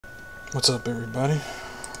What's up, everybody?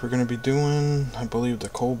 We're gonna be doing, I believe, the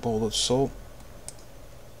Kobold Assult.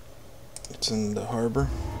 It's in the harbor.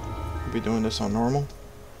 We'll be doing this on normal,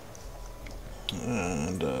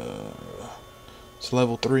 and it's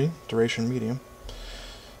level 3, duration medium.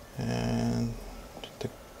 And the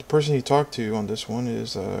person you talk to on this one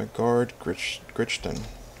is Guard Grichton.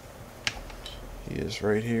 He is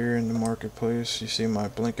right here in the marketplace. You see my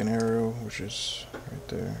blinking arrow, which is right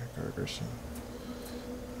there, Guard Grichton.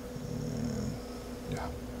 Yeah,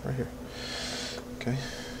 right here. Okay,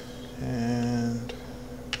 and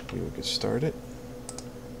we will get started.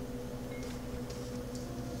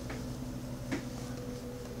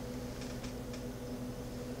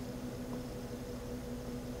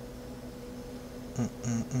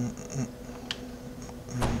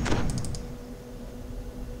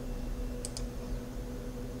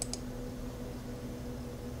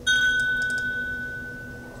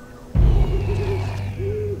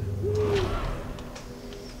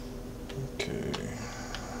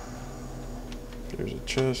 There's a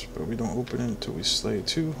chest, but we don't open it until we slay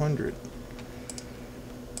 200.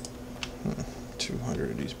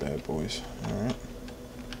 200 of these bad boys. Alright.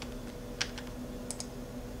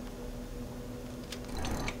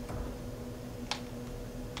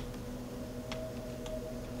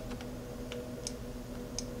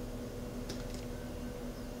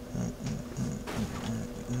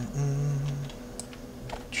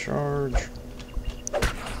 Charge.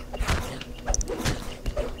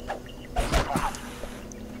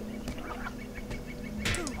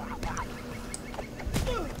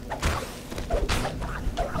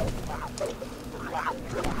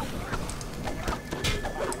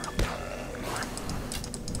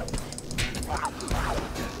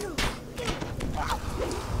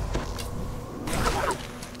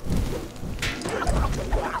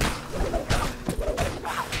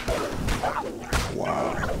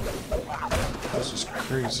 This is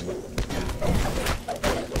crazy.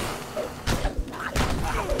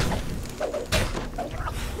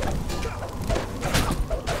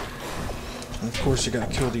 And of course you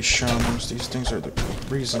gotta kill these shamans. These things are the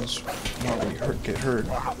reasons why we get hurt.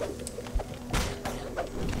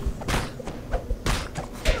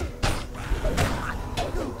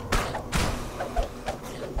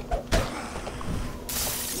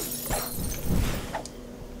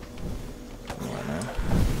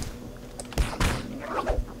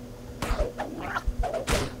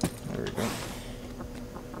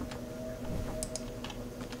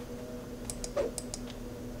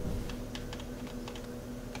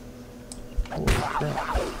 Holy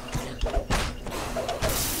crap.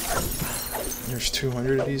 There's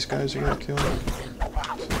 200 of these guys you gotta kill.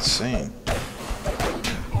 It's insane.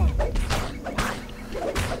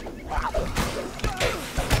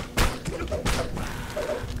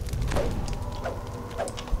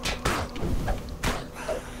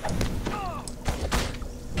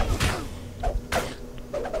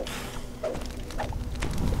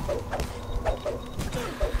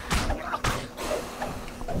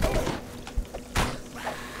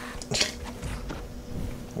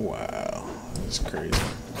 Wow, that's crazy.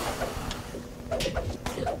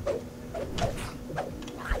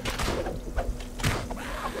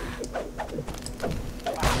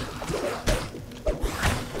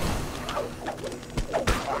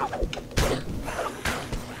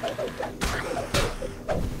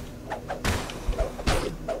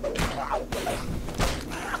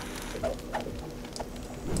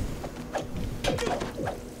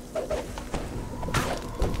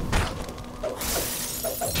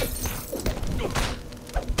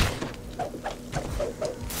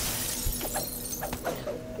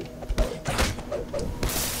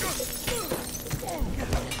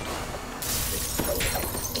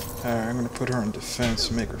 Alright, I'm gonna put her on defense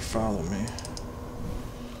and make her follow me.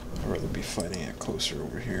 I'd rather be fighting it closer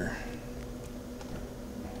over here.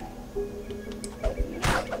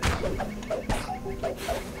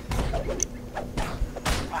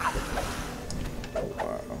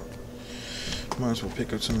 Wow. Might as well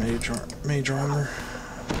pick up some mage armor.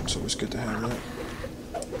 It's always good to have that.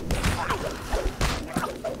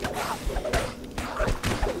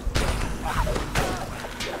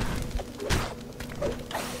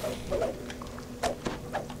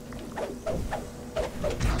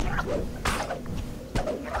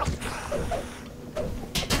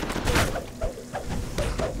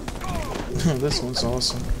 This one's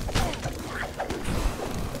awesome.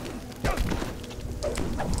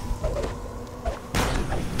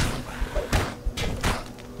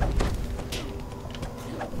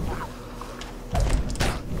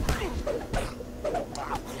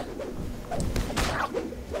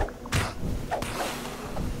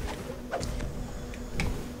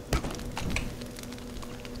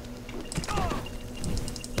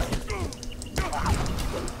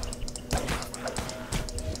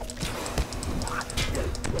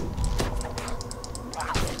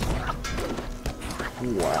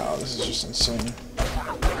 this is just insane.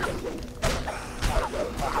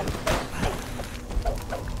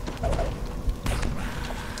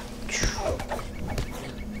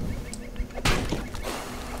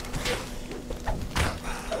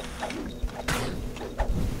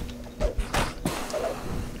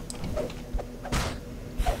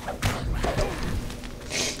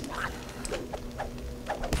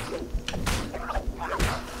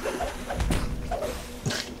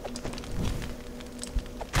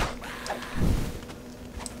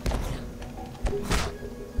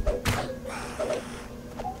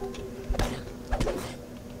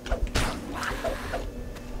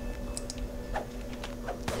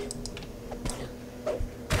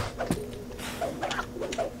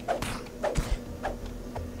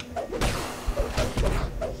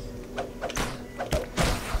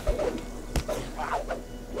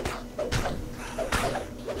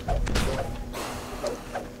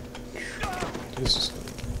 This is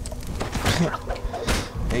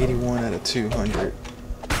 81 out of 200.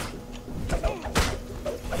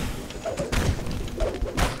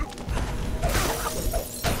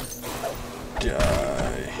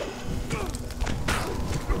 Die.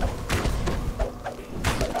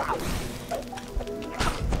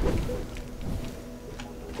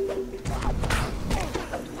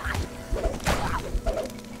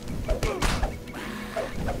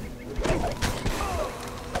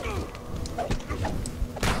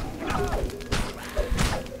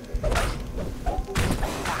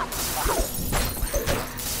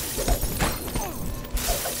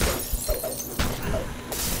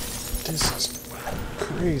 This is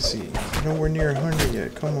crazy. Nowhere near 100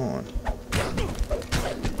 yet. Come on.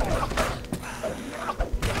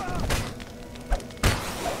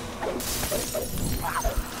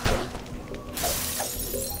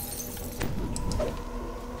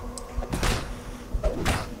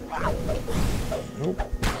 Nope.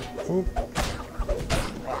 Nope.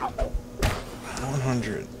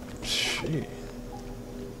 100. Shit.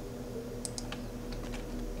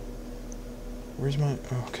 Where's my...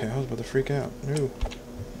 Okay, I was about to freak out. No.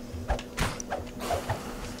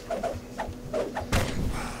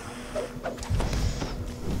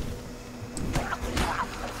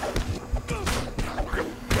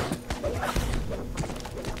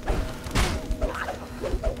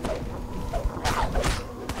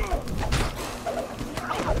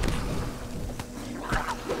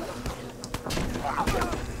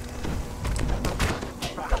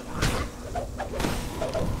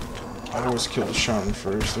 I always kill the shaman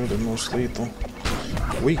first. They're the most lethal.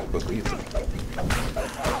 Weak, but lethal.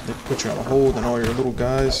 They put you on a hold, and all your little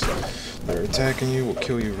guys that are attacking you will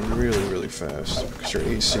kill you really, really fast because your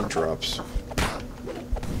AC drops.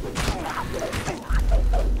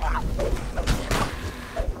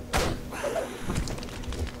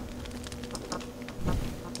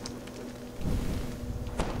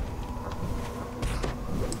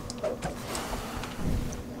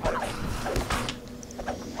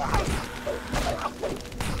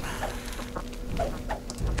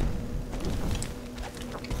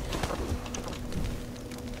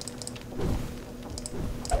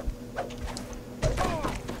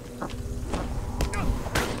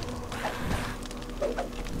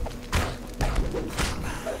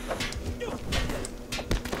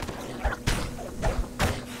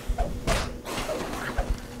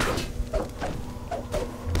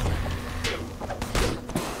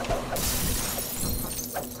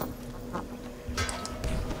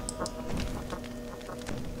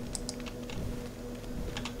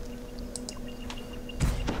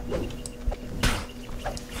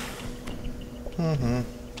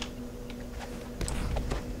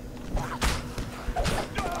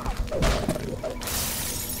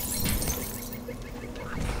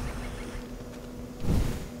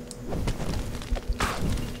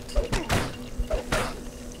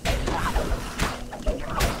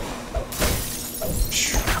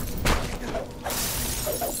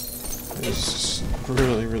 This is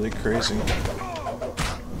really, really crazy.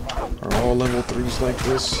 Are all level 3s like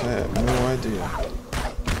this? I have no idea.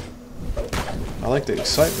 I like the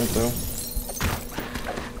excitement though.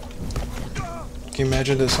 Can you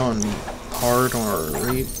imagine this on hard or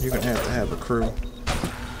elite? You're gonna have to have a crew.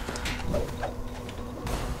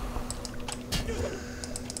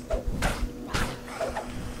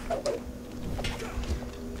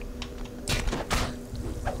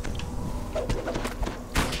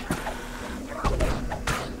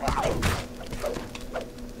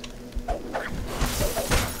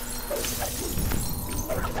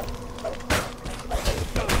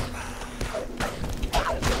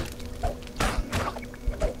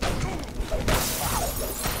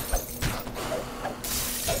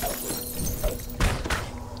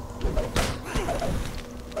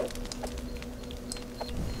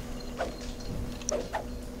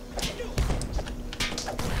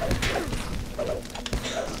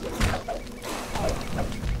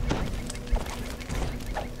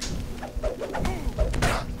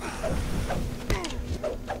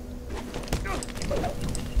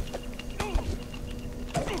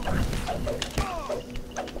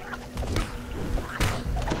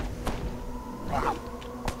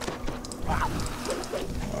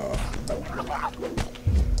 Alright,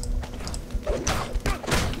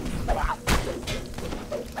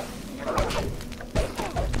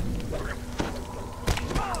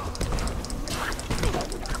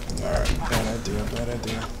 bad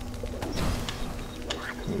idea.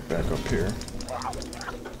 Move back up here.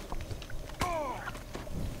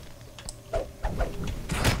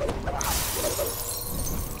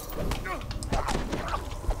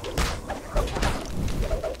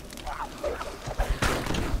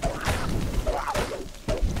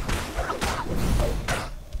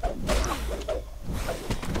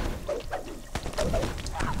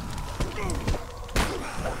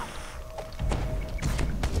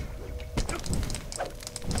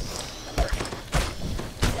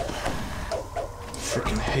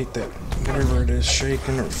 Freaking hate that, whatever it is,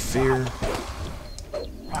 shaking or fear.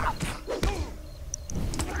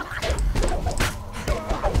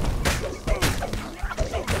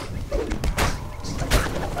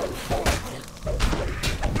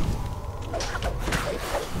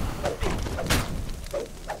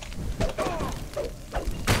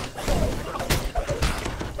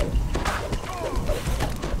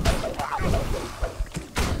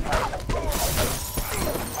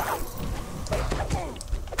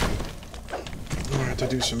 To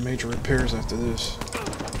do some major repairs after this.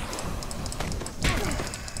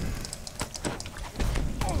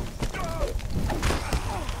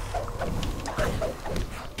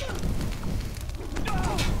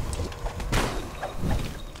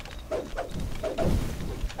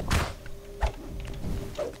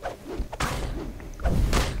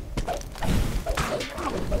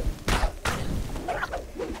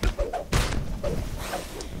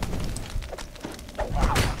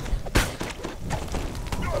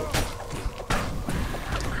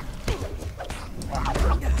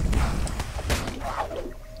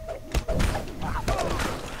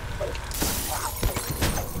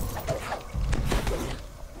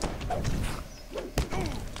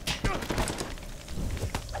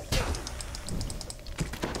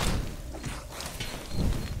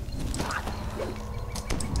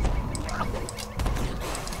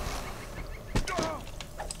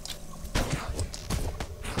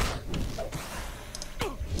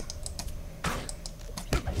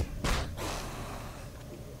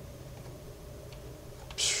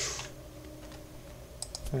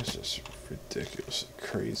 That's just ridiculously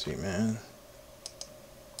crazy, man.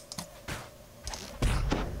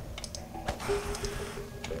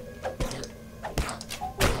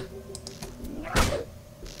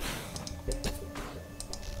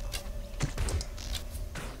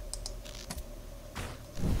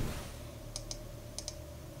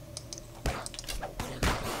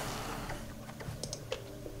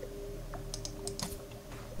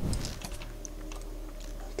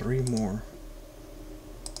 Three more.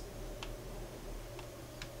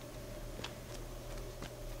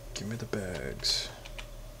 Give me the bags.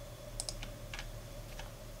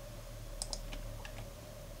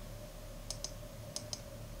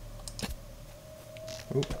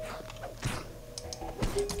 Oh.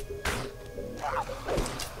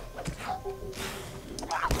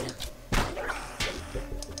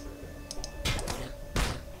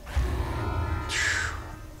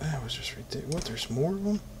 That was just ridiculous. What, there's more of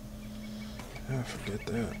them? I forget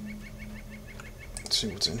that. Let's see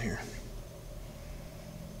what's in here.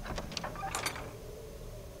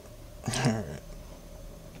 Alright.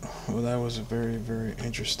 Well, that was a very, very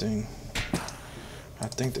interesting. I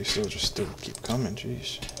think they still keep coming,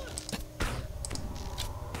 jeez.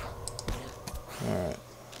 Alright.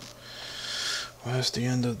 Well, that's the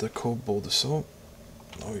end of the Kobold Assault.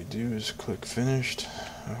 All you do is click finished.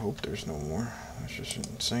 I hope there's no more. That's just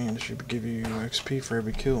insane. It should give you XP for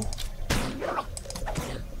every kill. Oh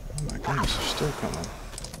my goodness, they're still coming.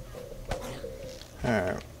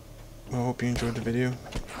 Alright. Well, I hope you enjoyed the video.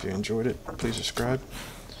 If you enjoyed it, please subscribe.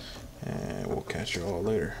 And we'll catch you all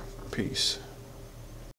later. Peace.